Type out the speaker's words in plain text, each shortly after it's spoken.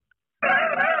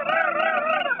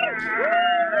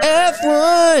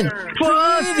F1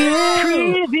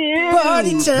 preview.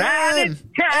 Party time.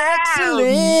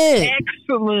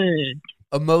 Excellent.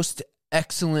 A most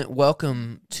excellent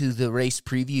welcome to the race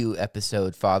preview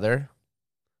episode, Father.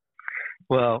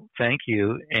 Well, thank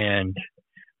you, and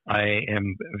I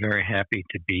am very happy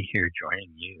to be here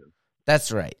joining you.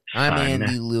 That's right. I'm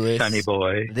Andy Lewis. Sunny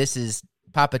boy. This is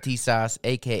Papa T Sauce,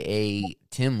 a.k.a.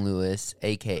 Tim Lewis,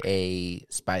 a.k.a.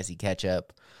 Spicy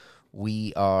Ketchup.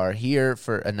 We are here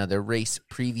for another race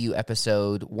preview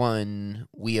episode, one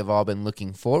we have all been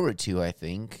looking forward to, I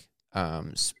think,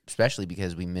 especially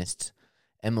because we missed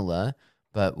Imola.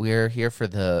 But we're here for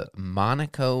the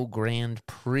Monaco Grand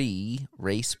Prix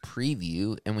race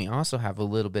preview, and we also have a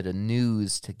little bit of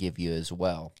news to give you as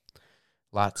well.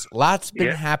 Lots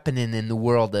been happening in the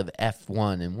world of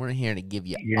F1, and we're here to give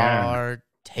you our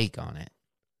take on it.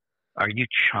 Are you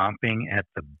chomping at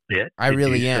the bit? I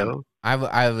really am. So?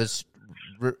 I was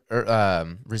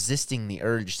resisting the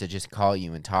urge to just call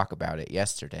you and talk about it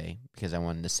yesterday because I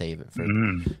wanted to save it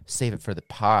for the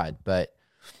pod. But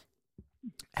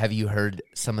have you heard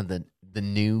some of the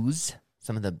news?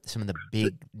 Some of the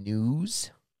big news,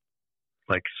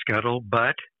 like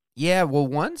scuttlebutt. Yeah, well,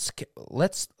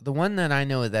 the one that I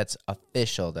know that's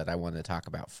official that I want to talk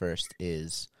about first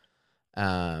is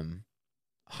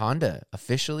Honda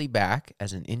officially back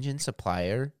as an engine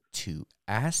supplier to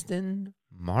Aston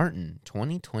Martin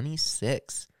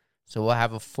 2026. So we'll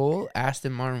have a full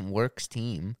Aston Martin Works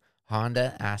team,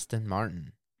 Honda Aston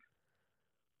Martin.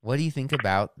 What do you think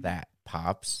about that,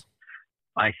 Pops?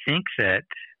 I think that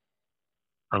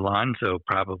Alonso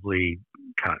probably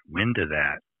caught wind of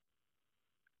that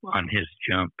on his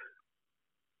jump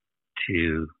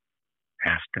to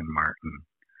Aston Martin,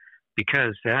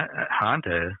 because that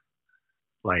Honda,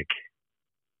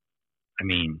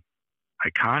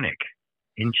 iconic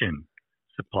engine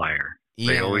supplier.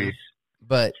 Yeah, they always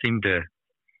seem to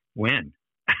win.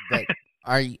 But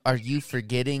are you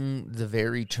forgetting the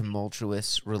very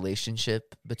tumultuous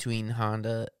relationship between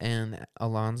Honda and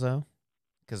Alonso?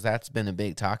 Because that's been a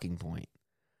big talking point.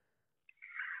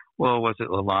 Well, was it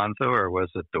Alonso or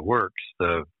was it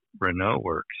the Renault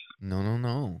Works?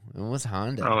 No. It was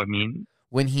Honda. Oh, I mean,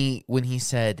 when he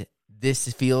said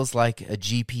this feels like a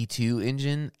GP2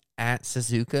 engine at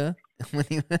Suzuka.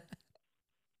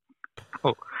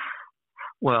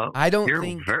 Well, I don't you're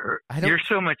think you're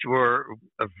so much more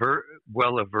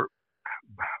well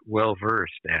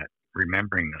versed at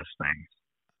remembering those things.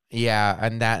 Yeah,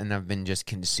 and I've been just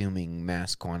consuming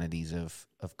mass quantities of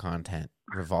content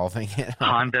revolving it.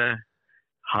 Honda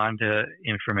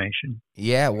information.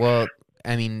 Yeah, well,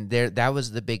 I mean, that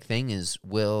was the big thing is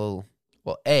will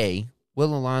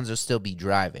Alonso still be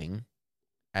driving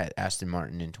at Aston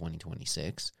Martin in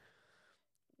 2026?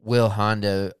 Will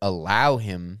Honda allow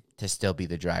him to still be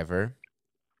the driver?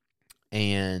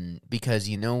 And because,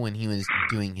 when he was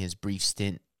doing his brief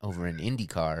stint over in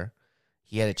IndyCar,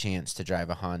 he had a chance to drive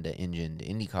a Honda engined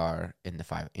IndyCar in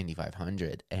the Indy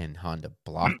 500, and Honda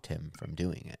blocked him from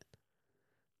doing it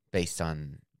based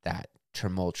on that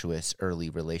tumultuous early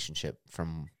relationship.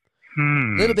 From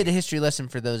a little bit of history lesson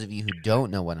for those of you who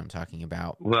don't know what I'm talking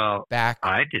about. Well, back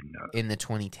I didn't know. In the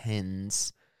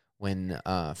 2010s, when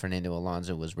Fernando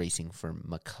Alonso was racing for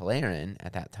McLaren,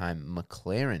 at that time,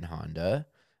 McLaren Honda,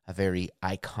 a very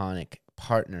iconic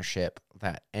partnership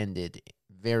that ended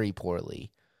very poorly,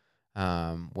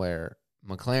 where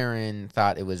McLaren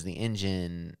thought it was the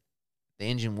engine. The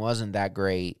engine wasn't that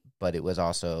great, but it was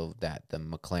also that the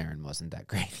McLaren wasn't that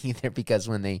great either, because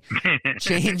when they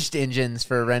changed engines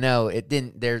for Renault,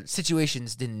 their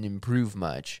situations didn't improve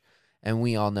much. And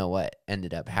we all know what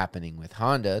ended up happening with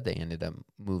Honda. They ended up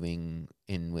moving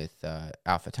in with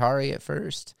AlphaTauri at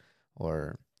first,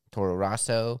 or Toro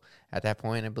Rosso at that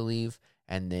point, I believe.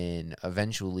 And then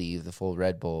eventually the full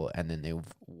Red Bull. And then they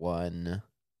won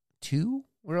 2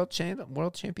 world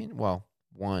champion. Well,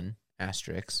 1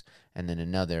 asterisk, and then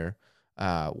another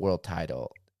world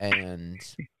title. And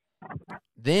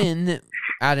then,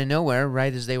 out of nowhere,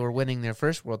 right as they were winning their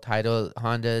first world title,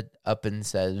 Honda up and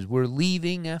says, "We're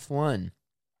leaving F1.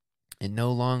 It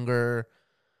no longer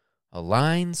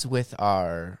aligns with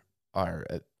our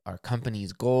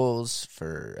company's goals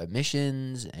for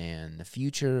emissions and the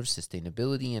future of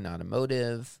sustainability in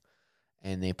automotive,"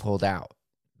 and they pulled out.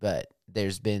 But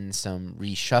there's been some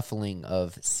reshuffling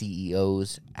of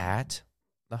CEOs at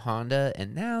the Honda,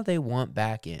 and now they want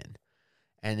back in.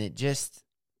 And it just,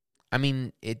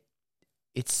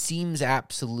 it seems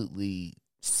absolutely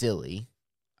silly.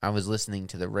 I was listening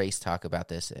to the race talk about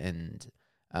this, and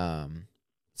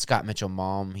Scott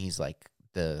Mitchell-Malm, he's like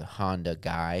the Honda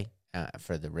guy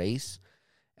for the race,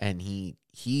 and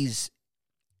he's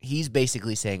he's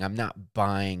basically saying, I'm not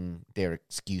buying their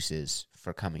excuses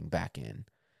for coming back in.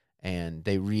 And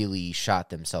they really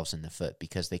shot themselves in the foot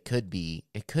because it could be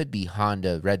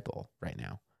Honda Red Bull right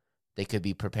now. They could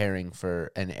be preparing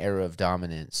for an era of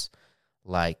dominance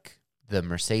like the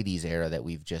Mercedes era that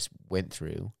we've just went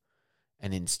through.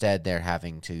 And instead they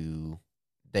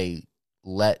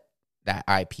let that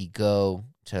IP go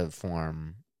to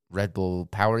form Red Bull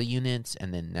power units,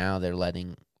 and then now they're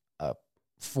letting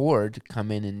Ford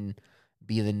come in and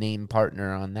be the name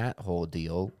partner on that whole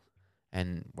deal.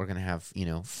 And we're going to have,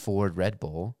 Ford Red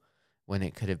Bull when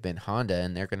it could have been Honda,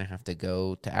 and they're going to have to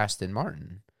go to Aston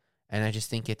Martin. And I just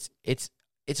think it's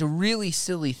a really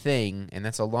silly thing, and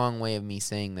that's a long way of me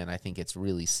saying that I think it's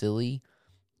really silly,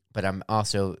 but I'm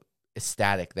also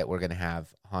ecstatic that we're going to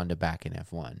have Honda back in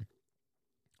F1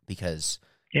 because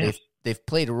they've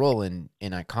played a role in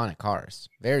iconic cars,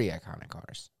 very iconic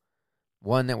cars,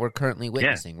 one that we're currently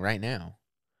witnessing right now.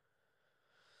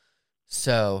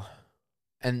 So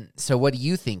what do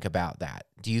you think about that?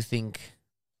 Do you think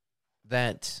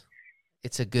that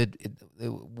it's a good?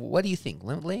 What do you think?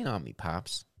 Lay it on me,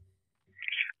 Pops.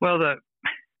 Well,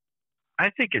 I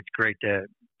think it's great to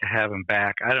have him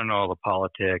back. I don't know all the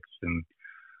politics and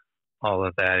all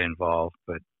of that involved,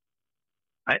 but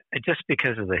I just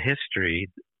because of the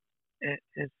history,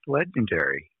 it's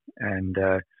legendary, and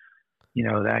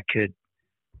that could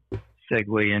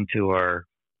segue into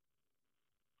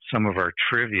some of our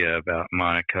trivia about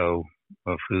Monaco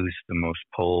of who's the most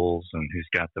poles and who's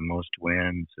got the most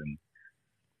wins,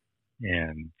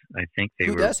 and I think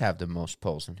who does have the most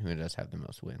poles and who does have the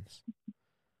most wins?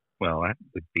 Well, that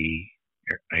would be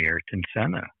Ayrton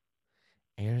Senna.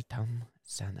 Ayrton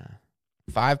Senna.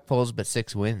 5 poles but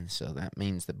 6 wins, so that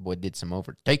means the boy did some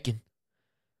overtaking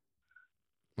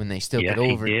when they still could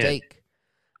overtake.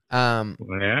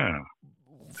 Yeah.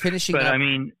 Finishing but up. I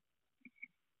mean,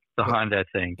 the Honda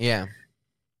thing. Yeah.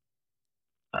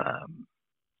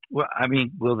 Well, I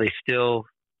mean, will they still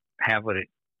have what it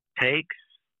takes?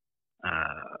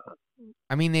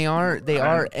 I mean, they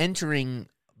are entering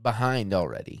behind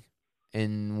already,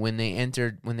 and when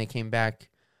they came back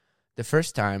the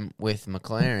first time with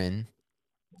McLaren,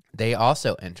 they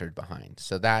also entered behind.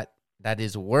 So that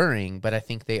is worrying. But I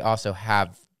think they've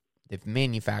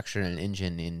manufactured an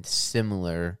engine in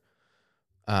similar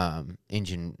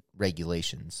engine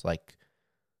regulations. Like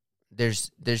the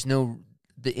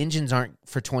engines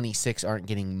for 26 aren't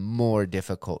getting more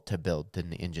difficult to build than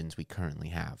the engines we currently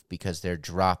have because they're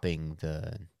dropping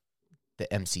the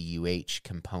MCUH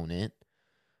component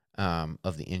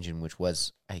of the engine, which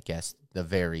was, I guess,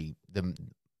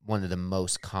 one of the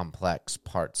most complex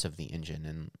parts of the engine.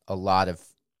 And a lot of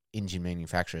engine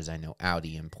manufacturers, I know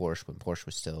Audi and Porsche, when Porsche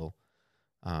was still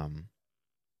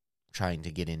trying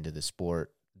to get into the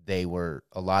sport, a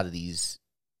lot of these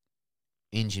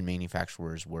engine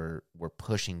manufacturers were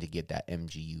pushing to get that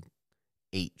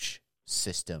MGU-H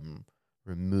system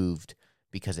removed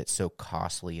because it's so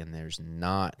costly and there's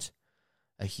not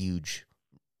a huge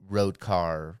road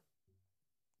car.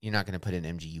 You're not going to put an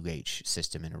MGU-H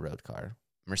system in a road car.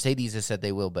 Mercedes has said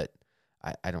they will, but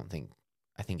I don't think.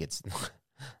 I think it's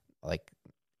like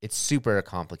it's super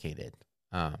complicated,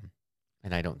 and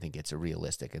I don't think it's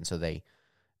realistic. And so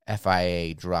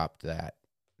FIA dropped that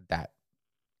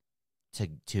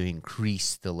to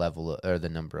increase the level or the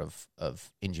number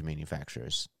of engine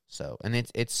manufacturers. So, and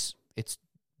it's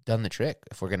done the trick.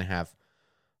 If we're going to have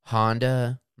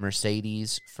Honda,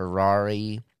 Mercedes,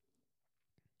 Ferrari,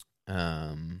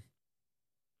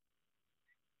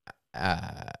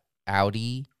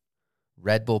 Audi,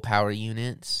 Red Bull power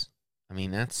units. I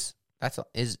mean, is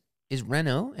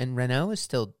Renault, and Renault is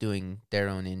still doing their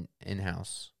own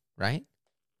in-house, right?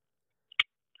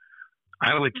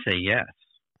 I would say yes.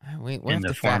 We'll have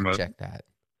to fact check that.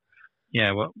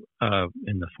 Yeah, well,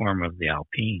 in the form of the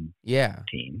Alpine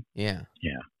team. Yeah. Yeah.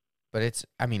 But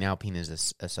Alpine is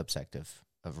a subsect of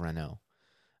Renault.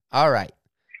 All right.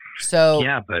 So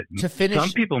yeah, but to finish,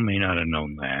 some people may not have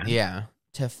known that. Yeah.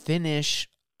 To finish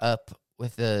up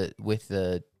with the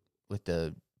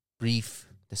brief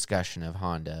discussion of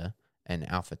Honda and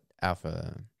Aston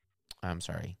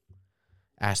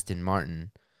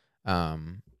Martin.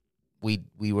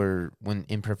 We were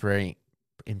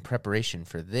in preparation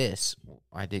for this,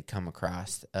 I did come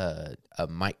across a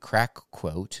Mike Crack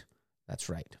quote. That's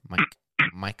right,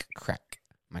 Mike Crack,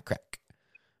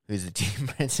 who's the team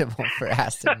principal for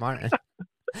Aston Martin,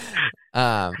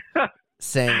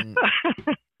 saying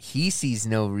he sees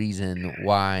no reason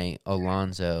why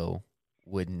Alonso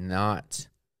would not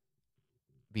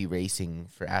be racing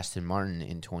for Aston Martin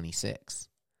in 26.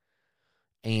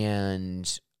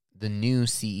 And the new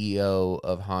CEO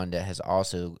of Honda has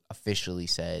also officially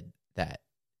said that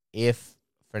if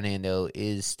Fernando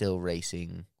is still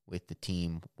racing with the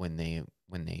team when they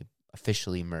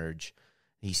officially merge,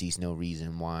 he sees no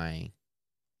reason why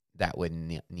that would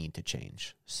need to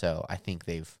change. So I think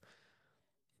they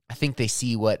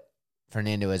see what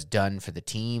Fernando has done for the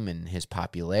team and his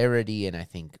popularity, and I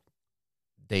think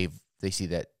they see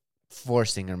that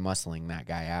forcing or muscling that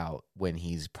guy out when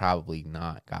he's probably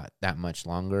not got that much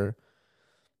longer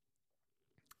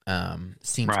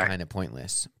seems Right. kind of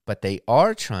pointless. But they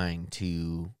are trying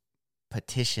to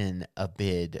petition a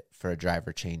bid for a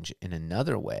driver change in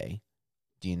another way.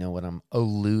 Do you know what I'm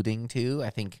alluding to? I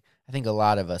think a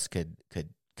lot of us could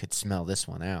smell this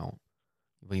one out.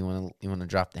 But you want to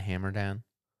drop the hammer down?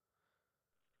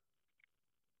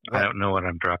 I What don't know what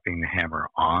I'm dropping the hammer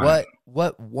on.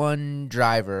 what one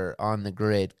driver on the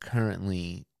grid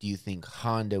currently do you think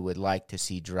Honda would like to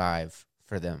see drive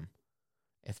for them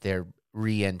if they're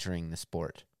re-entering the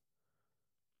sport?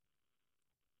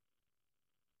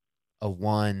 A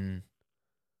one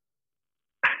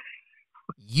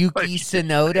Yuki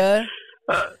Tsunoda?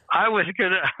 I was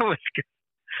gonna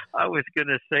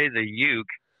say the Uke.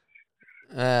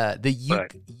 The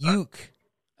Yuke.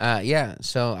 Yeah.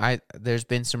 So there's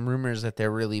been some rumors that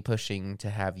they're really pushing to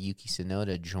have Yuki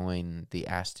Tsunoda join the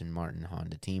Aston Martin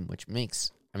Honda team, which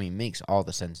makes all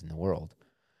the sense in the world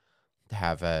to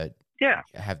have the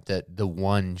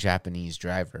one Japanese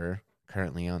driver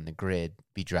currently on the grid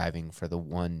be driving for the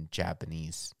one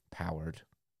Japanese powered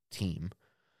team.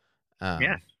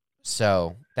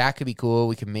 So that could be cool.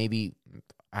 We could maybe.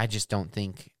 I just don't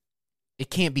think it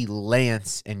can't be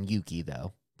Lance and Yuki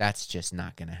though. That's just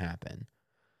not going to happen.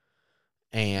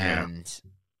 And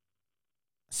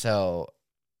so,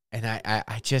 and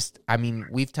I mean,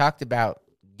 we've talked about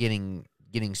getting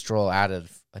Stroll out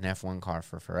of an F1 car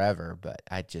for forever, but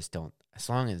I just don't, as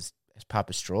long as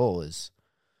Papa Stroll is,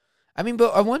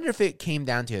 but I wonder if it came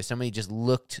down to if somebody just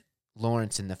looked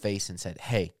Lawrence in the face and said,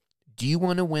 hey, do you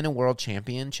want to win a world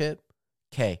championship?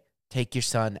 Okay, take your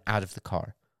son out of the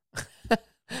car.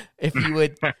 If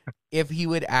he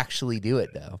would actually do it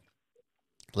though.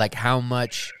 Like how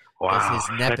much is his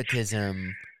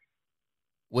nepotism,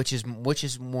 which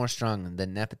is more strong, the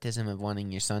nepotism of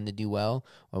wanting your son to do well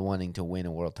or wanting to win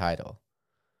a world title?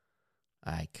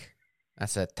 Like,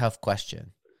 that's a tough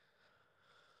question.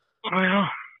 Well,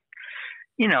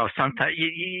 sometimes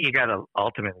you got to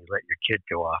ultimately let your kid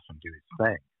go off and do his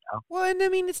thing. Well, and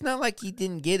it's not like he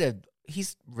didn't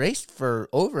he's raced for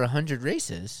over 100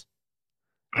 races.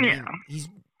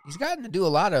 He's gotten to do a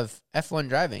lot of F1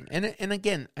 driving. And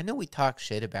again, I know we talk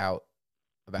shit about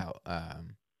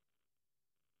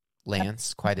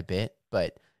Lance quite a bit,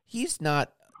 but he's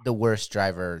not the worst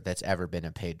driver that's ever been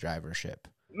a paid drivership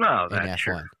in F1.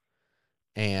 True.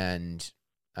 And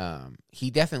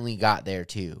he definitely got there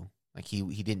too. Like he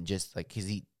didn't just like cuz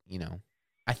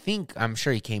I'm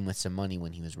sure he came with some money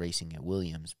when he was racing at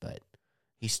Williams, but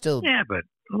he's still but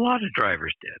a lot of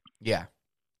drivers did. Yeah.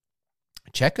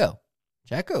 Checo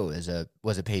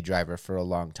was a paid driver for a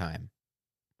long time.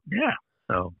 Yeah,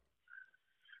 so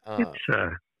it's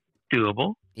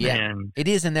doable. Yeah, and it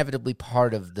is inevitably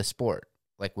part of the sport.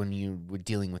 Like when you were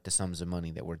dealing with the sums of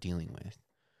money that we're dealing with.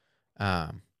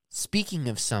 Speaking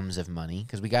of sums of money,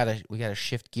 because we gotta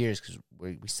shift gears because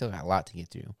we still got a lot to get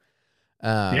through.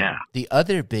 The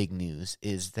other big news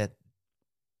is that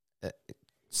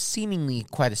seemingly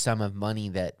quite a sum of money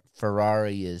that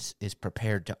Ferrari is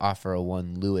prepared to offer a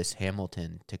one Lewis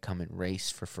Hamilton to come and race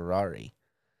for Ferrari.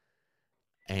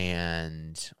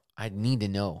 And I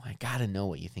gotta know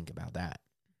what you think about that.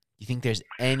 You think does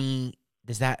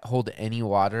that hold any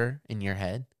water in your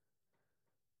head?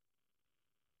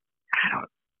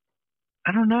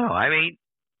 I don't know.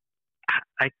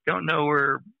 I don't know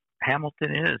where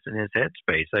Hamilton is in his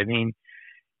headspace.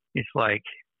 It's like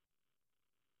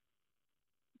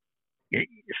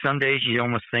some days you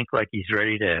almost think like he's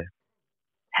ready to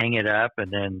hang it up,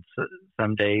 and then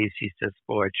some days he says,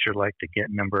 "Boy, I'd sure like to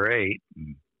get number 8,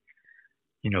 and,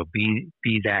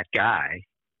 be that guy,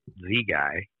 the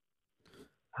guy."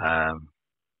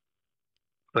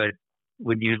 But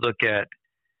when you look at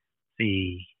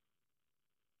the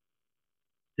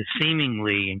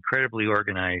seemingly incredibly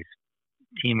organized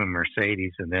team of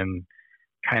Mercedes, and then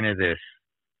kind of this,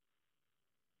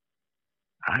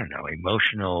 I don't know,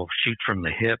 emotional shoot from the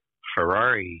hip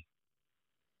Ferrari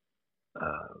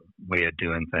way of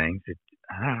doing things.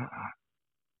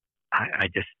 I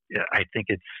think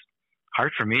it's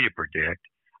hard for me to predict.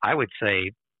 I would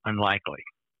say unlikely.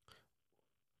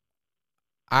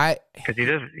 Because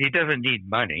he doesn't need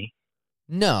money.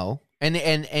 No,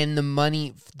 And the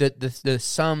money, the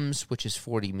sums, which is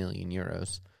 40 million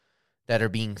euros, that are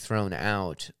being thrown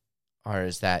out,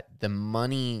 is that the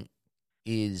money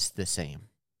is the same.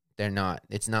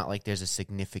 It's not like there's a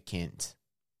significant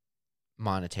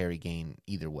monetary gain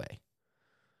either way.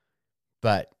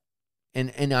 But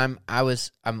I'm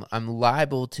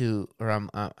liable to, or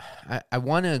I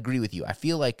want to agree with you. I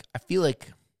feel like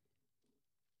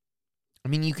I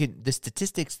mean, the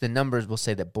statistics, the numbers will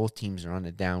say that both teams are on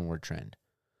a downward trend.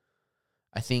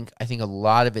 I think a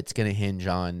lot of it's going to hinge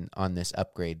on this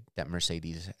upgrade that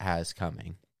Mercedes has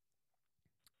coming.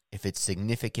 If it's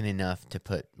significant enough to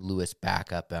put Lewis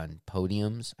back up on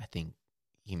podiums, I think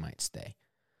he might stay.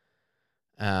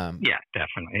 Yeah,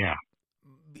 definitely. Yeah.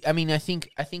 I mean, I think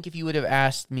if you would have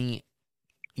asked me,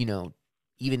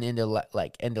 even end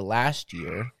of last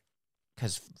year,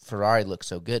 because Ferrari looked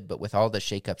so good, but with all the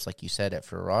shakeups, like you said, at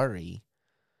Ferrari,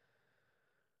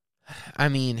 I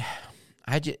mean,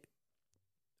 I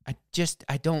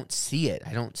don't see it.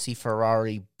 I don't see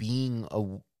Ferrari being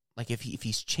if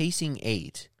he's chasing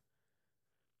 8,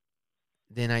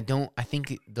 then I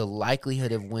think the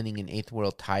likelihood of winning an 8th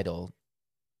world title,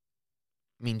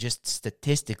 I mean, just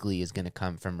statistically is going to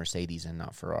come from Mercedes and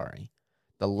not Ferrari.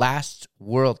 The last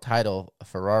world title a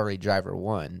Ferrari driver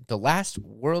won, the last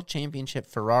world championship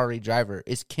Ferrari driver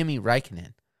is Kimi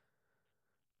Räikkönen.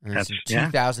 And it's in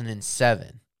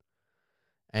 2007.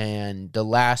 And the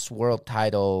last world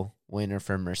title winner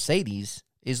for Mercedes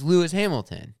is Lewis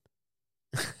Hamilton.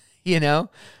 Yeah,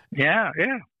 yeah.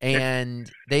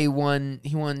 And he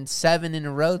won 7 in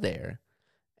a row there.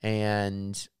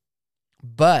 But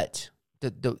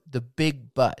the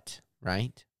big but,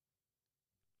 right?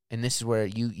 And this is where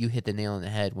you hit the nail on the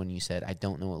head when you said, I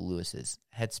don't know what Lewis's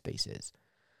headspace is.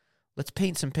 Let's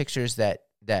paint some pictures that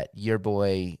your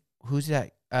boy, who's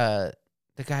that, the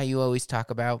guy you always talk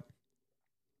about,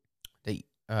 that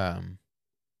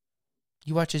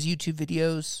you watch his YouTube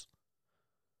videos?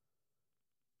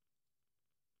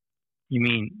 You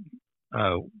mean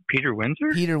Peter Windsor?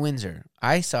 Peter Windsor.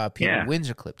 I saw a Peter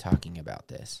Windsor clip talking about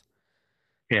this.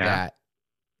 Yeah. That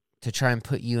to try and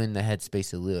put you in the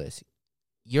headspace of Lewis.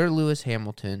 You're Lewis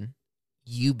Hamilton.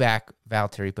 You back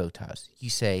Valtteri Bottas. You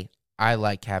say, I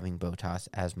like having Bottas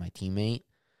as my teammate.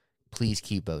 Please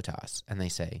keep Bottas. And they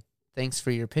say, thanks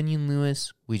for your opinion,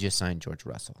 Lewis. We just signed George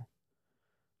Russell.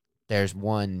 There's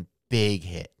one big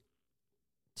hit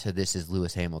to this is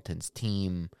Lewis Hamilton's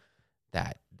team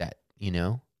that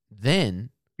Then,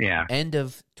 end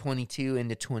of 22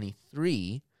 into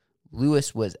 23,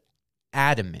 Lewis was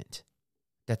adamant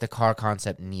that the car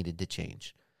concept needed to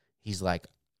change. He's like,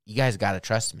 you guys got to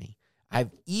trust me.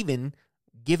 I've even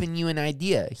given you an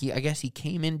idea. I guess he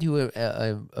came into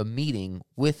a meeting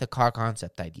with a car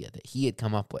concept idea that he had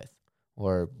come up with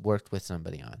or worked with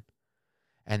somebody on.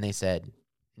 And they said,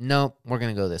 nope, we're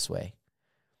going to go this way.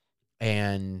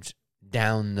 And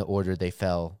down the order they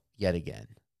fell yet again.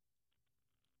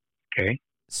 Okay.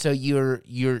 So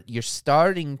you're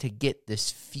starting to get this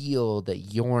feel that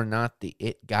you're not the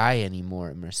it guy anymore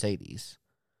at Mercedes.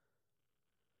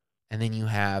 And then you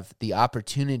have the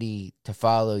opportunity to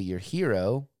follow your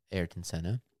hero, Ayrton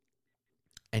Senna,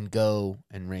 and go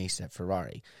and race at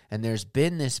Ferrari. And there's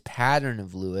been this pattern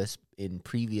of Lewis in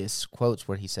previous quotes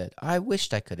where he said, I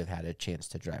wished I could have had a chance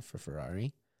to drive for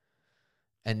Ferrari.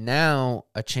 And now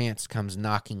a chance comes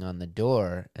knocking on the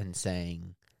door and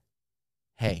saying,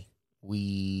 hey,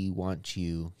 we want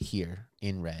you here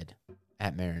in red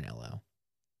at Maranello.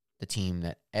 The team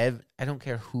that, I don't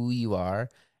care who you are,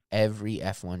 every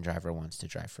F1 driver wants to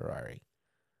drive Ferrari.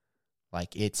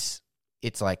 Like, it's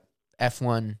like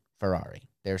F1, Ferrari.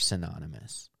 They're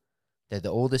synonymous. They're the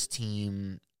oldest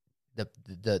team, the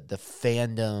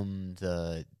fandom,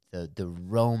 the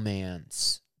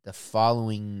romance, the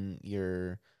following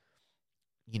your,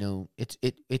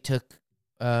 it took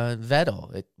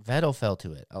Vettel. Vettel fell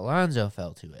to it. Alonso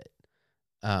fell to it.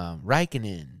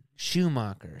 Raikkonen,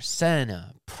 Schumacher,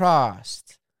 Senna,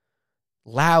 Prost,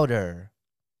 Lauder,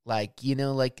 like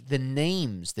the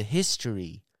names, the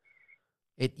history.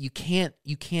 You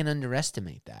can't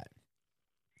underestimate that.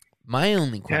 My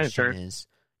only question is,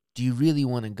 do you really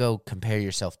want to go compare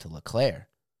yourself to Leclerc?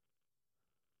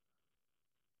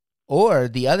 Or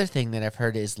the other thing that I've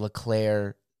heard is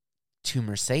Leclerc to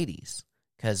Mercedes,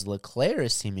 because Leclerc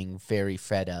is seeming very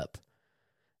fed up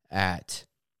at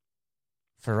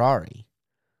Ferrari.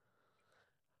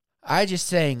 I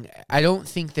don't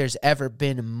think there's ever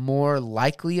been more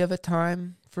likely of a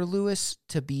time for Lewis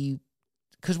to be,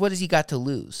 because what has he got to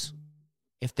lose?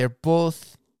 If they're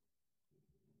both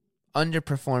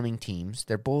underperforming teams,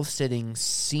 they're both sitting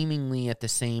seemingly at the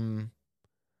same,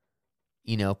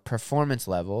 performance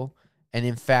level, And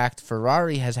in fact,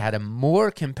 Ferrari has had a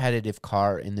more competitive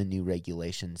car in the new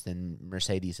regulations than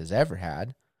Mercedes has ever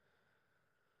had.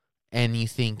 And you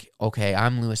think, okay,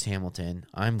 I'm Lewis Hamilton.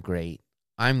 I'm great.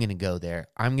 I'm going to go there.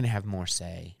 I'm going to have more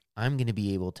say. I'm going to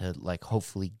be able to, like,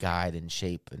 hopefully guide and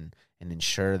shape and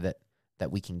ensure that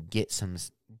we can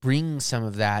bring some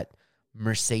of that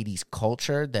Mercedes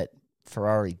culture that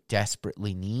Ferrari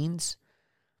desperately needs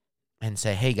and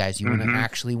say, hey, guys, you want to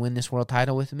actually win this world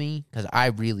title with me? Because I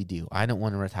really do. I don't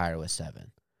want to retire with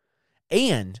 7.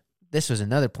 And this was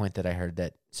another point that I heard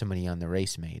that somebody on the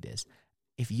race made is,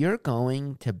 if you're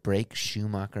going to break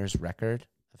Schumacher's record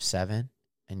of 7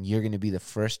 and you're going to be the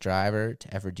first driver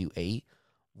to ever do 8,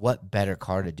 what better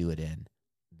car to do it in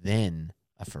than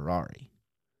a Ferrari?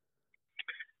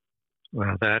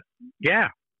 Well,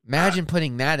 Imagine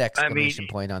putting that exclamation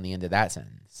point on the end of that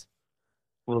sentence.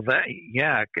 Well,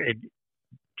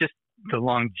 just the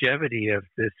longevity of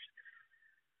this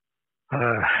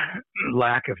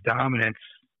lack of dominance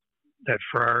that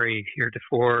Ferrari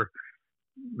heretofore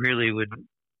really would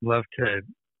love to.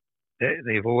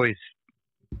 They've always,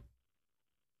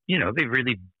 they've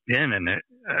really been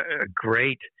a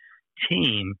great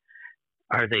team.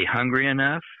 Are they hungry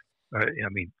enough?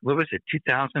 What was it?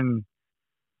 2000.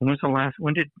 When was the last?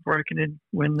 When did Raikkonen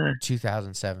win the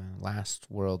 2007 last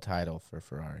world title for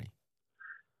Ferrari?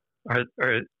 Are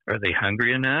they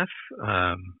hungry enough?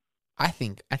 I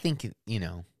think they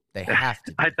have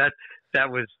to. I thought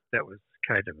that was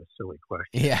kind of a silly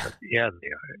question. Yeah, but yeah, they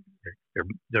are.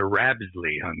 They're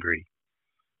rabidly hungry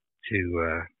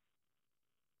to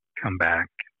come back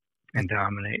and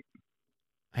dominate.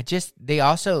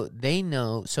 They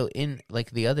know. So in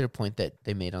like the other point that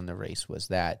they made on the race was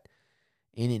that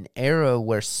in an era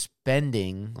where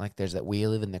spending, like we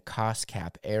live in the cost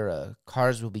cap era,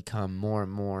 cars will become more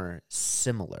and more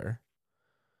similar,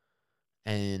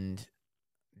 and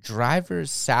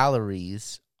drivers'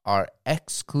 salaries are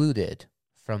excluded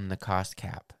from the cost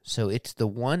cap. So it's the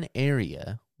one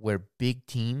area where big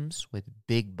teams with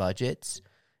big budgets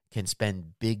can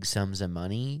spend big sums of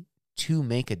money to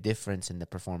make a difference in the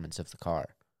performance of the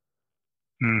car.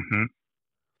 Mm-hmm.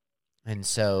 And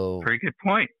so... Very good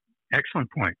point. Excellent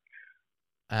point.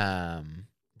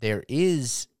 There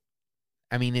is...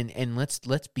 and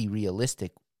let's be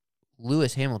realistic.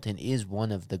 Lewis Hamilton is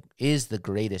the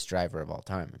greatest driver of all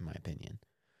time, in my opinion.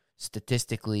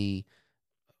 Statistically,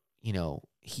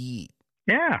 he...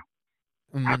 Yeah.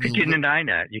 How could you deny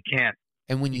that? You can't.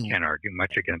 And you can't argue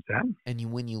much against that.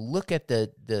 And when you look at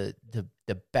the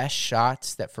best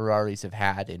shots that Ferraris have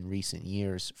had in recent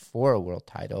years for a world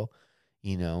title,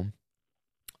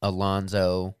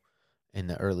 Alonso in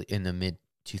the mid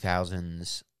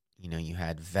 2000s, you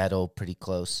had Vettel pretty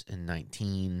close in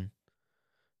 19.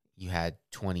 You had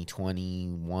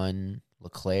 2021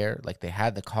 Leclerc. Like, they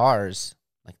had the cars,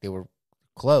 like they were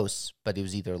close, but it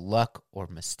was either luck or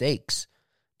mistakes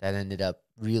that ended up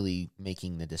really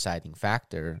making the deciding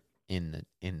factor in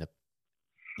the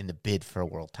bid for a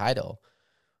world title.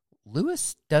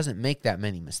 Lewis doesn't make that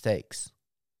many mistakes.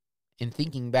 In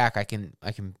thinking back,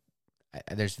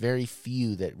 there's very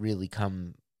few that really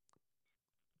come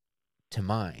to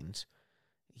mind.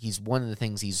 One of the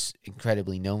things he's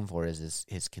incredibly known for is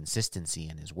his consistency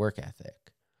and his work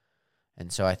ethic.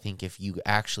 And so I think if you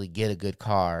actually get a good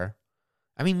car,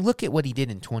 look at what he did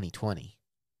in 2020,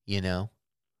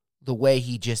 the way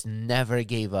he just never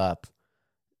gave up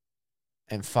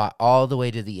and fought all the way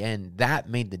to the end, that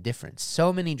made the difference.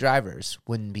 So many drivers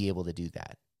wouldn't be able to do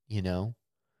that, And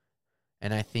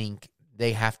I think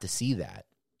they have to see that.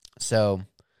 So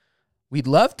we'd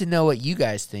love to know what you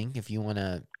guys think. If you want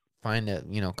to find a,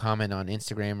 comment on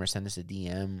Instagram or send us a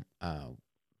DM.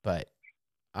 But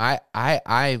I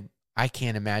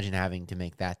can't imagine having to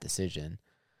make that decision.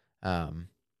 And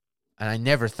I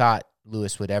never thought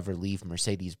Lewis would ever leave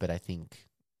Mercedes, but I think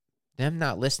them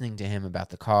not listening to him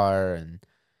about the car and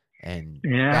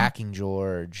backing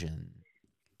George, and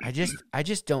I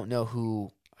just don't know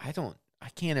who. I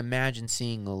can't imagine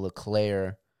seeing a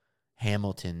Leclerc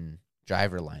Hamilton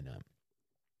driver lineup.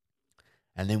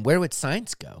 And then where would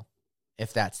Sainz go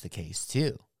if that's the case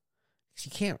too? You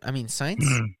can't. Sainz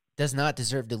does not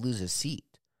deserve to lose his seat.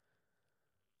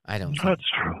 I don't think. That's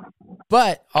true.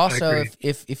 But also,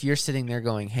 if you're sitting there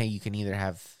going, hey, you can either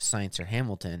have Sainz or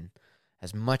Hamilton,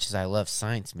 as much as I love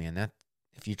Sainz, man, that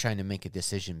if you're trying to make a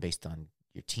decision based on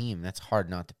your team, that's hard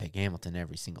not to pick Hamilton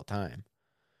every single time.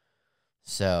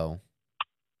 So.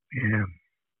 Yeah.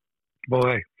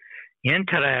 Boy,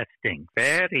 interesting.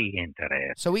 Very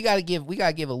interesting. So we gotta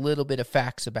give a little bit of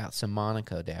facts about some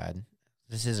Monaco, Dad.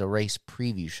 This is a race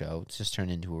preview show. It's just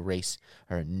turned into a race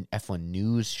or an F1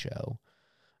 news show.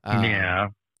 Yeah.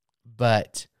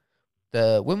 But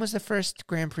when was the first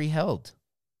Grand Prix held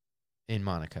in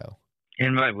Monaco?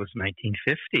 And it was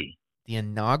 1950. The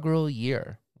inaugural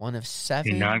year, one of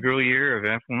seven. Inaugural year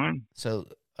of F1. So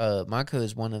Monaco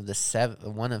is one of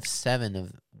seven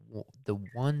of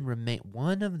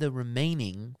the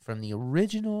remaining from the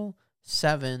original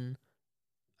 7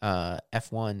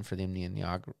 F1 for them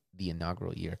the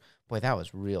inaugural year. Boy, that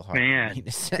was real hard for me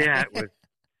to say. Yeah, it was.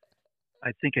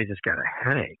 I think I just got a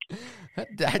headache.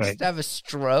 Did I just have a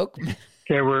stroke?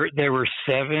 There were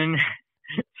 7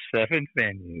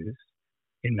 venues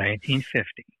in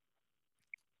 1950,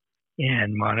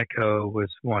 and Monaco was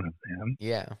one of them.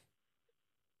 Yeah.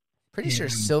 Pretty sure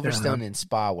Silverstone and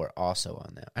Spa were also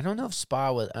on that. I don't know if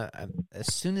Spa was.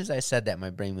 As soon as I said that, my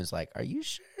brain was like, "Are you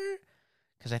sure?"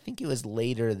 Because I think it was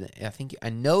later. I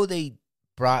know they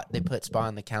put Spa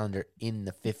on the calendar in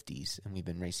the 50s, and we've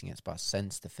been racing at Spa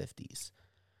since the 50s.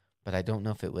 But I don't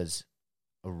know if it was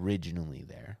originally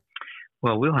there.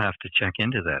 Well, we'll have to check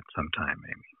into that sometime,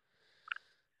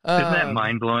 maybe. Isn't that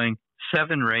mind-blowing?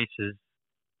 7 races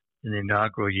in the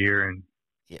inaugural year, and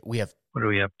we have. What are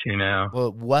we up to now? Well,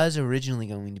 it was originally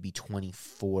going to be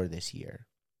 24 this year,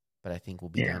 but I think we'll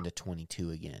be down to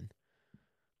 22 again.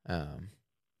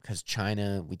 Because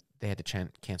China, they had to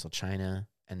cancel China,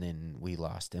 and then we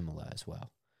lost Imola as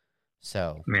well.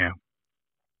 So yeah.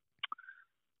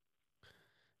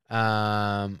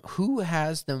 Who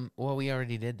has the? Well, we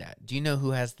already did that. Do you know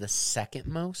who has the second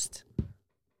most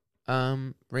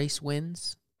race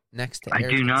wins next to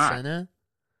Ayrton Senna?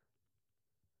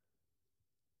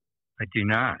 I do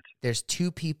not. There's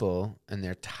 2 people, and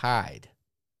they're tied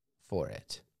for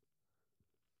it.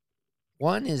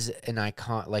 One is an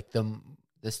icon, like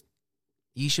this.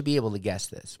 You should be able to guess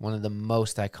this. One of the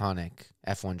most iconic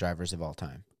F1 drivers of all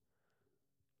time.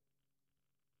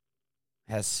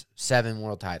 Has 7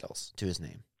 world titles to his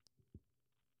name.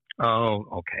 Oh,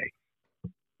 okay.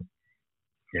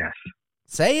 Yes.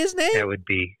 Say his name? That would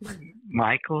be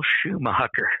Michael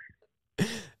Schumacher.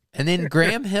 And then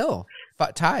Graham Hill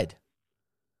tied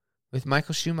with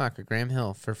Michael Schumacher, Graham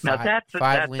Hill for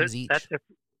 5 wins each.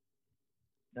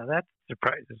 Now that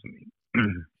surprises me.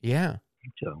 Yeah.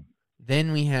 So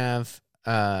then we have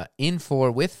in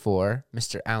 4 with 4,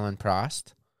 Mr. Alan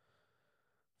Prost.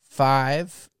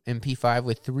 5 MP5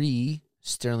 with 3,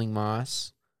 Sterling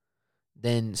Moss.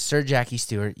 Then Sir Jackie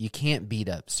Stewart. You can't beat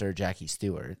up Sir Jackie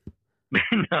Stewart.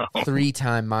 No.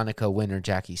 3-time Monaco winner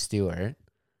Jackie Stewart.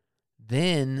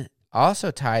 Then also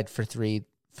tied for 3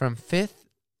 from 5th.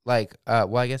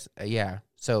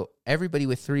 So everybody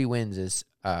with 3 wins is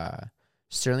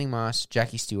Sterling Moss,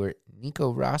 Jackie Stewart,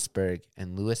 Nico Rosberg,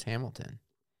 and Lewis Hamilton.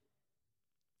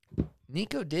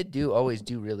 Nico did always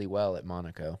do really well at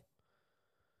Monaco.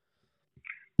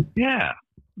 Yeah.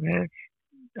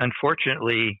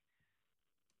 Unfortunately,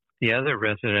 the other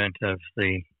resident of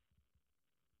the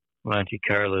Monte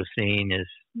Carlo scene is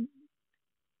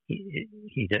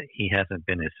he hasn't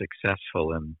been as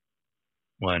successful in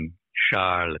one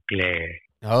Charles Leclerc.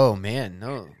 Oh man,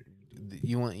 no!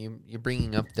 You're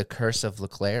bringing up the curse of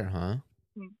Leclerc, huh?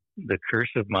 The curse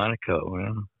of Monaco.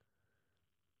 Well,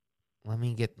 let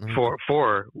me get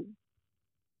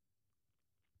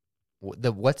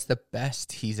what's the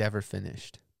best he's ever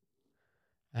finished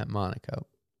at Monaco?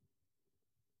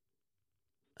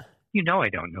 I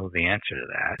don't know the answer to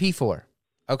that. P4.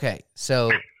 Okay,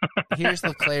 so here's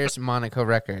Leclerc's Monaco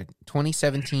record.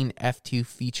 2017 F2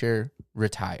 feature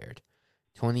retired.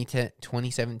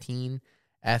 2017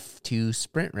 F2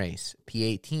 sprint race,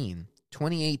 P18.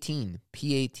 2018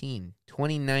 P18.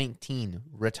 2019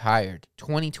 retired.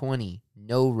 2020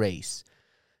 no race.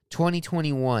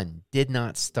 2021 did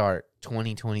not start.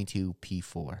 2022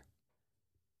 P4.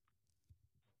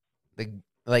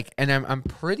 And I'm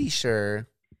pretty sure.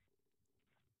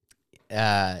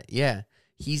 And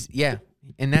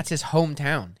that's his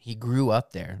hometown. He grew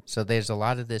up there, so there's a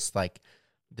lot of this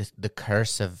the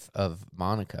curse of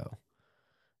Monaco,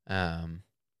 and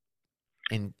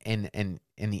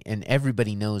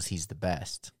everybody knows he's the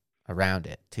best around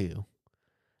it too.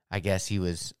 I guess he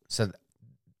was so.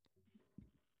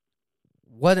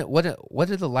 What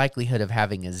are the likelihood of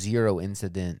having a 0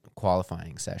 incident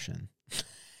qualifying session?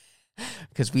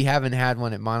 Because we haven't had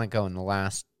one at Monaco in the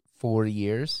last 4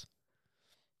 years,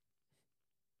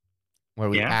 where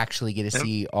we actually get to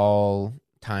see all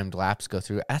timed laps go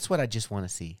through. That's what I just want to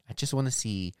see. I just want to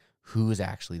see who's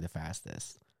actually the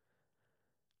fastest.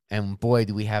 And boy,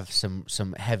 do we have some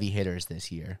heavy hitters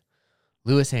this year.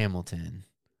 Lewis Hamilton,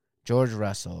 George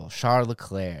Russell, Charles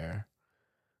Leclerc,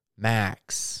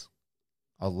 Max,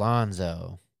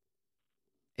 Alonso.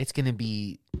 It's going to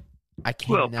be I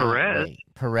Well, cannot wait.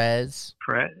 Perez.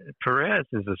 Perez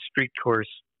is a street course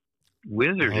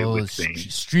wizard, it would seem.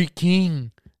 Street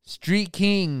King. Street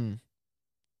King.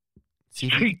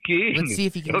 Street King. Let's see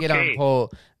if he can get on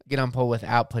pole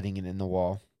without putting it in the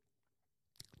wall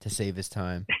to save his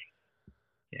time.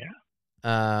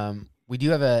 Yeah. We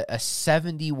do have a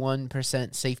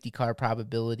 71% safety car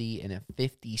probability and a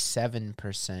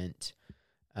 57%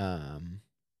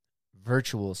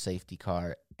 virtual safety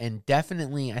car. And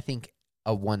definitely, I think,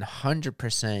 a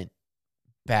 100%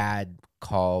 bad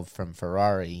call from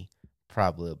Ferrari,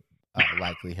 probably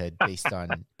likelihood based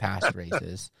on past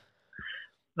races.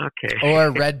 Okay.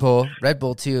 Or Red Bull. Red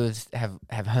Bull, too,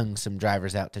 have hung some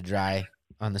drivers out to dry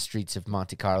on the streets of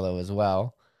Monte Carlo as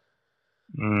well.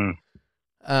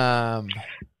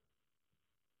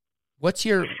 What's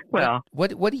your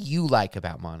what do you like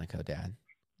about Monaco, Dad?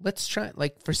 Let's try,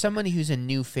 like, for somebody who's a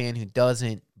new fan who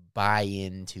doesn't buy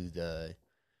into the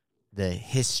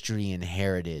history and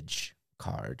heritage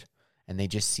card, and they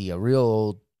just see a real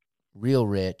old, real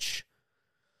rich,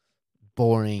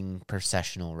 boring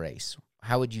processional race.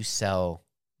 How would you sell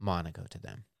Monaco to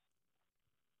them?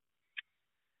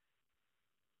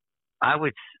 I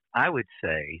would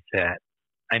say that,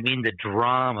 I mean, the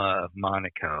drama of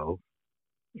Monaco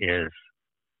is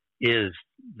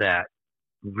that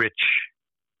rich,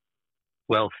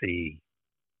 wealthy,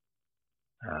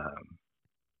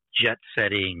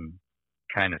 jet-setting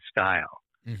kind of style.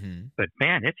 Mm-hmm. But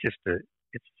man, it's just.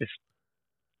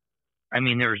 I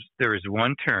mean, there is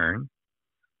one turn,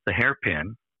 the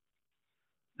hairpin,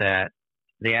 that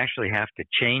they actually have to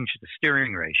change the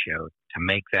steering ratio to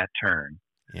make that turn.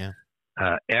 Yeah.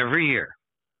 Every year,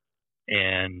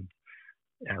 and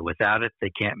without it, they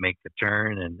can't make the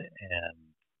turn. And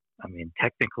I mean,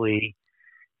 technically,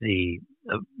 the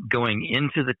going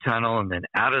into the tunnel and then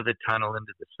out of the tunnel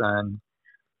into the sun.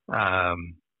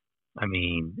 I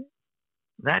mean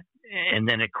that, and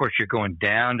then of course you're going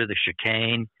down to the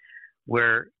chicane,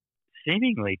 where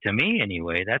seemingly, to me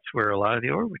anyway, that's where a lot of the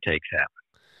overtakes happen.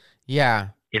 Yeah.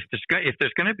 If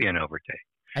there's going to be an overtake,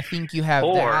 I think you have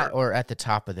that, or at the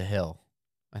top of the hill.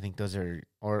 I think those are,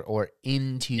 or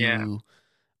into,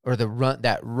 or the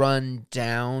run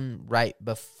down right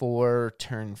before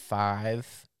turn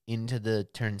 5 into the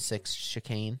turn 6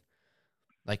 chicane.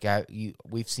 Like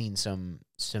we've seen some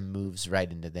moves right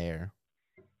into there.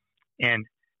 And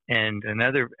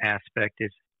another aspect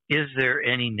is there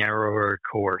any narrower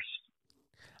course?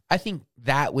 I think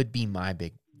that would be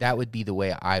that would be the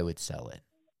way I would sell it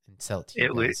and sell it to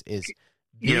you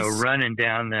guys. Running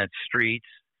down that street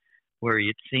where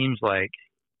it seems like,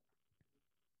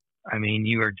 I mean,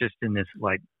 you are just in this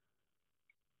like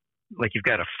you've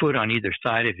got a foot on either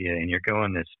side of you, and you're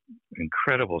going this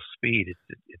incredible speed.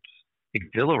 It's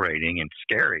exhilarating and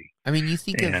scary. I mean, you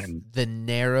think of the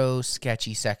narrow,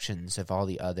 sketchy sections of all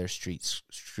the other street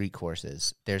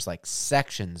courses. There's like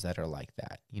sections that are like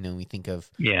that. You know, we think of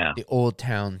the old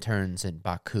town turns in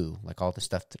Baku, like all the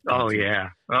stuff.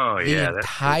 The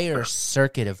entire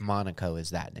circuit of Monaco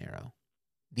is that narrow.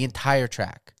 The entire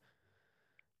track.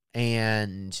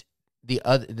 And the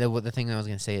thing that I was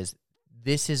going to say is,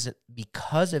 this is,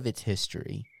 because of its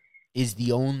history, is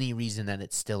the only reason that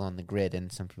it's still on the grid.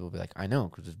 And some people will be like, I know,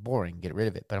 because it's boring, get rid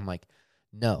of it. But I'm like,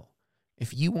 no.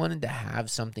 If you wanted to have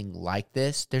something like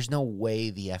this, there's no way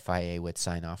the FIA would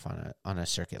sign off on a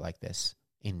circuit like this.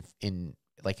 In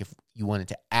like, if you wanted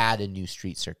to add a new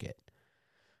street circuit,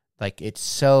 like,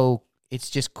 it's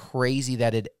just crazy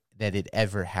that it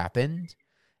ever happened.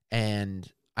 And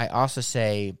I also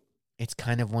say it's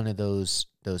kind of one of those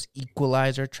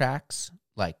equalizer tracks.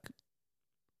 Like,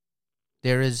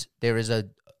 there is a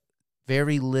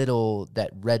very little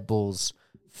that Red Bull's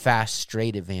fast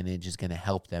straight advantage is going to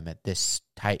help them at this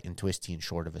tight and twisty and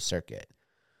short of a circuit.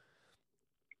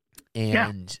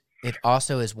 And it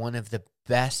also is one of the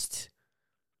best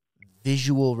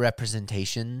visual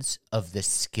representations of the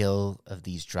skill of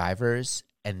these drivers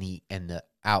and the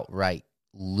outright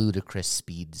ludicrous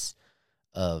speeds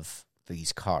of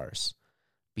these cars,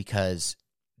 because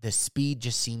the speed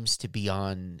just seems to be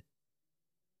on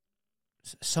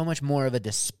so much more of a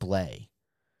display.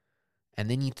 And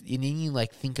then you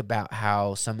like think about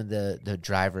how some of the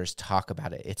drivers talk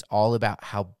about it. It's all about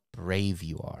how brave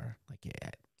you are.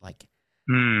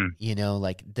 You know,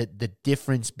 like the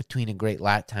difference between a great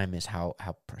lap time is how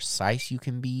precise you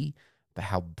can be, but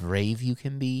how brave you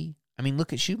can be. I mean,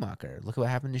 look at Schumacher. Look at what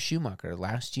happened to Schumacher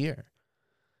last year.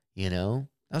 You know,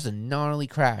 that was a gnarly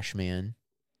crash, man.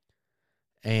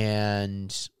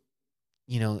 And,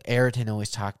 you know, Ayrton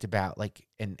always talked about, like,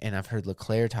 and I've heard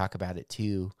Leclerc talk about it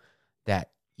too,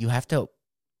 that you have to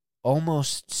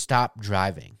almost stop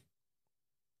driving.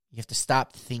 You have to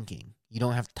stop thinking. You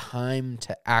don't have time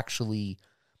to actually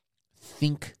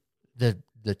think the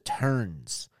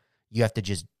turns. You have to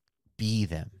just be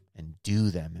them and do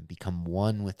them and become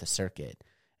one with the circuit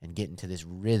and get into this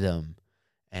rhythm.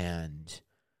 And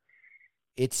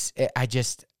it's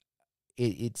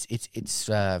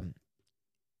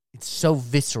so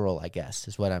visceral, I guess,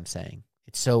 is what I'm saying.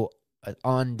 It's so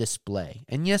on display.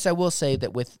 And yes, I will say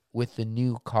that with the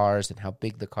new cars and how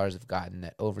big the cars have gotten,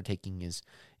 that overtaking is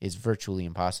virtually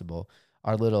impossible.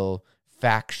 Our little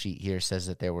fact sheet here says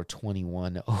that there were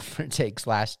 21 overtakes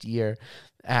last year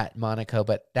at Monaco,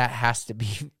 but that has to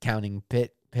be counting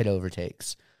pit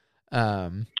overtakes.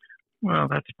 Well,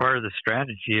 that's part of the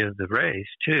strategy of the race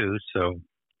too. So,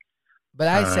 but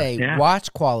I say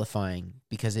watch qualifying,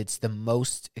 because it's the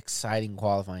most exciting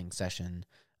qualifying session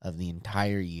of the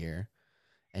entire year,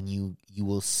 and you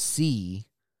will see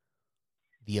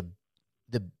the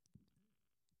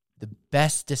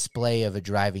best display of a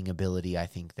driving ability, I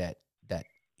think, that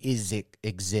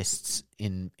exists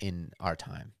in our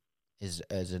time, is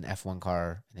as an F1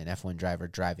 car and an F1 driver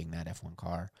driving that F1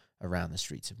 car around the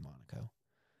streets of Monaco.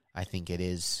 I think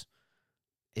it's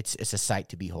a sight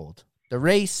to behold. The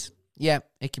race, yeah,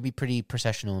 it can be pretty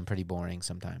processional and pretty boring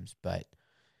sometimes, but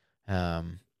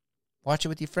watch it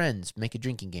with your friends. Make a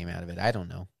drinking game out of it. I don't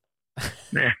know.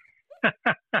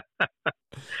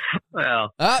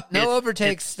 Well, no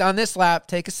overtakes on this lap.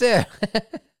 Take a sip.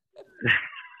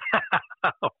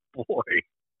 Oh boy,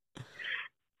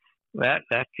 that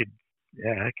could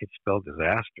spell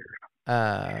disaster.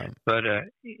 But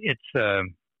it's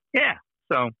yeah.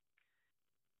 So,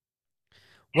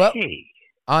 well, hey.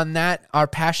 On that, our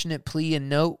passionate plea and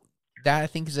note, that I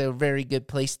think is a very good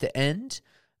place to end.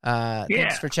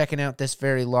 Thanks for checking out this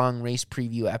very long race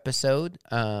preview episode,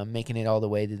 making it all the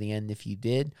way to the end if you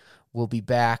did. We'll be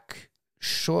back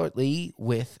shortly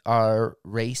with our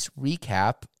race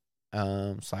recap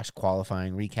 /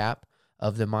 qualifying recap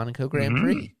of the Monaco Grand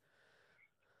Prix.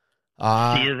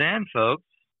 See you then, folks.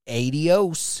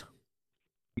 Adios.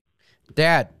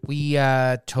 Dad, we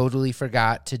totally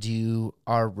forgot to do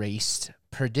our race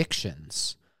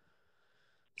predictions.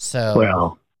 So,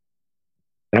 well,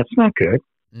 that's not good.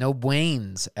 No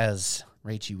buenos, as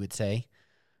Rachel would say.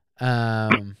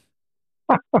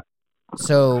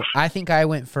 So I think I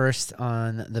went first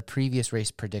on the previous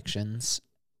race predictions,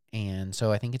 and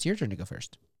so I think it's your turn to go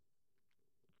first.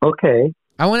 Okay.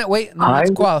 I want to wait. No,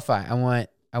 let's qualify. I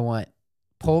want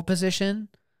pole position,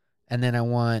 and then I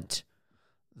want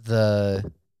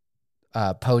the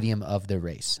podium of the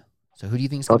race. So who do you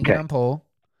think is going to get on pole,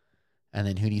 and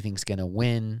then who do you think is going to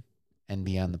win and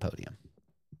be on the podium?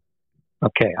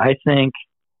 Okay, I think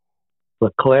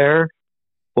Leclerc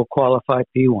will qualify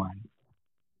P1.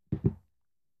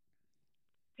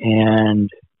 And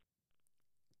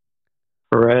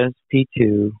Perez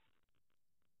P2.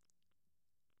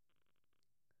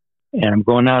 And I'm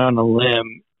going out on a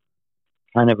limb,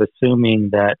 kind of assuming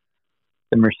that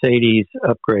the Mercedes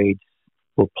upgrades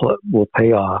will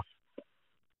pay off.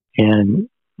 And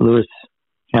Lewis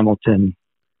Hamilton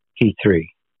P3.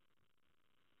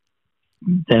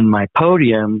 Then my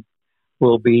podium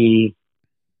will be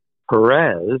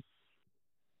Perez.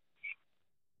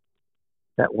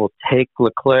 That will take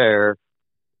Leclerc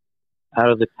out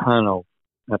of the tunnel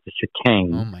at the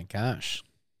chicane. Oh, my gosh.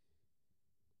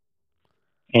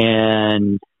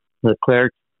 And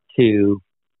Leclerc 2.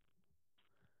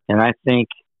 And I think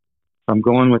if I'm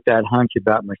going with that hunch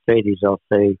about Mercedes, I'll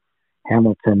say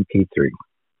Hamilton P3.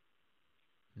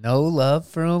 No love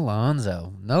for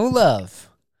Alonso. No love.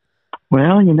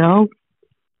 Well,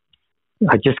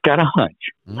 I just got a hunch.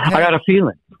 Okay. I got a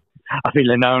feeling. A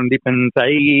feeling down deep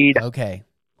inside. Okay.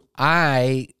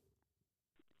 I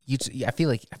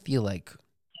feel like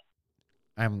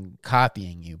I'm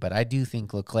copying you, but I do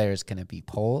think Leclerc is going to be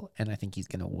pole, and I think he's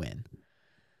going to win.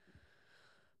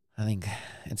 I think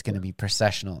it's going to be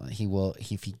processional. He will,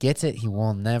 if he gets it, he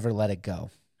will never let it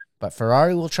go. But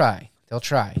Ferrari will try. They'll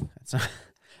try.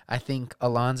 I think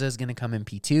Alonso is going to come in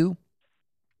P2,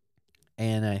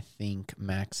 and I think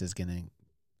Max is going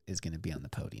to be on the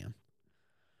podium.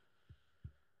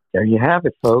 There you have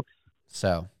it, folks.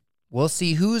 So we'll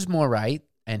see who's more right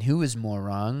and who is more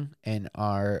wrong in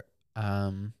our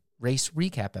race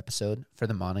recap episode for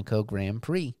the Monaco Grand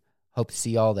Prix. Hope to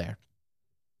see y'all there.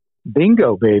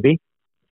 Bingo, baby.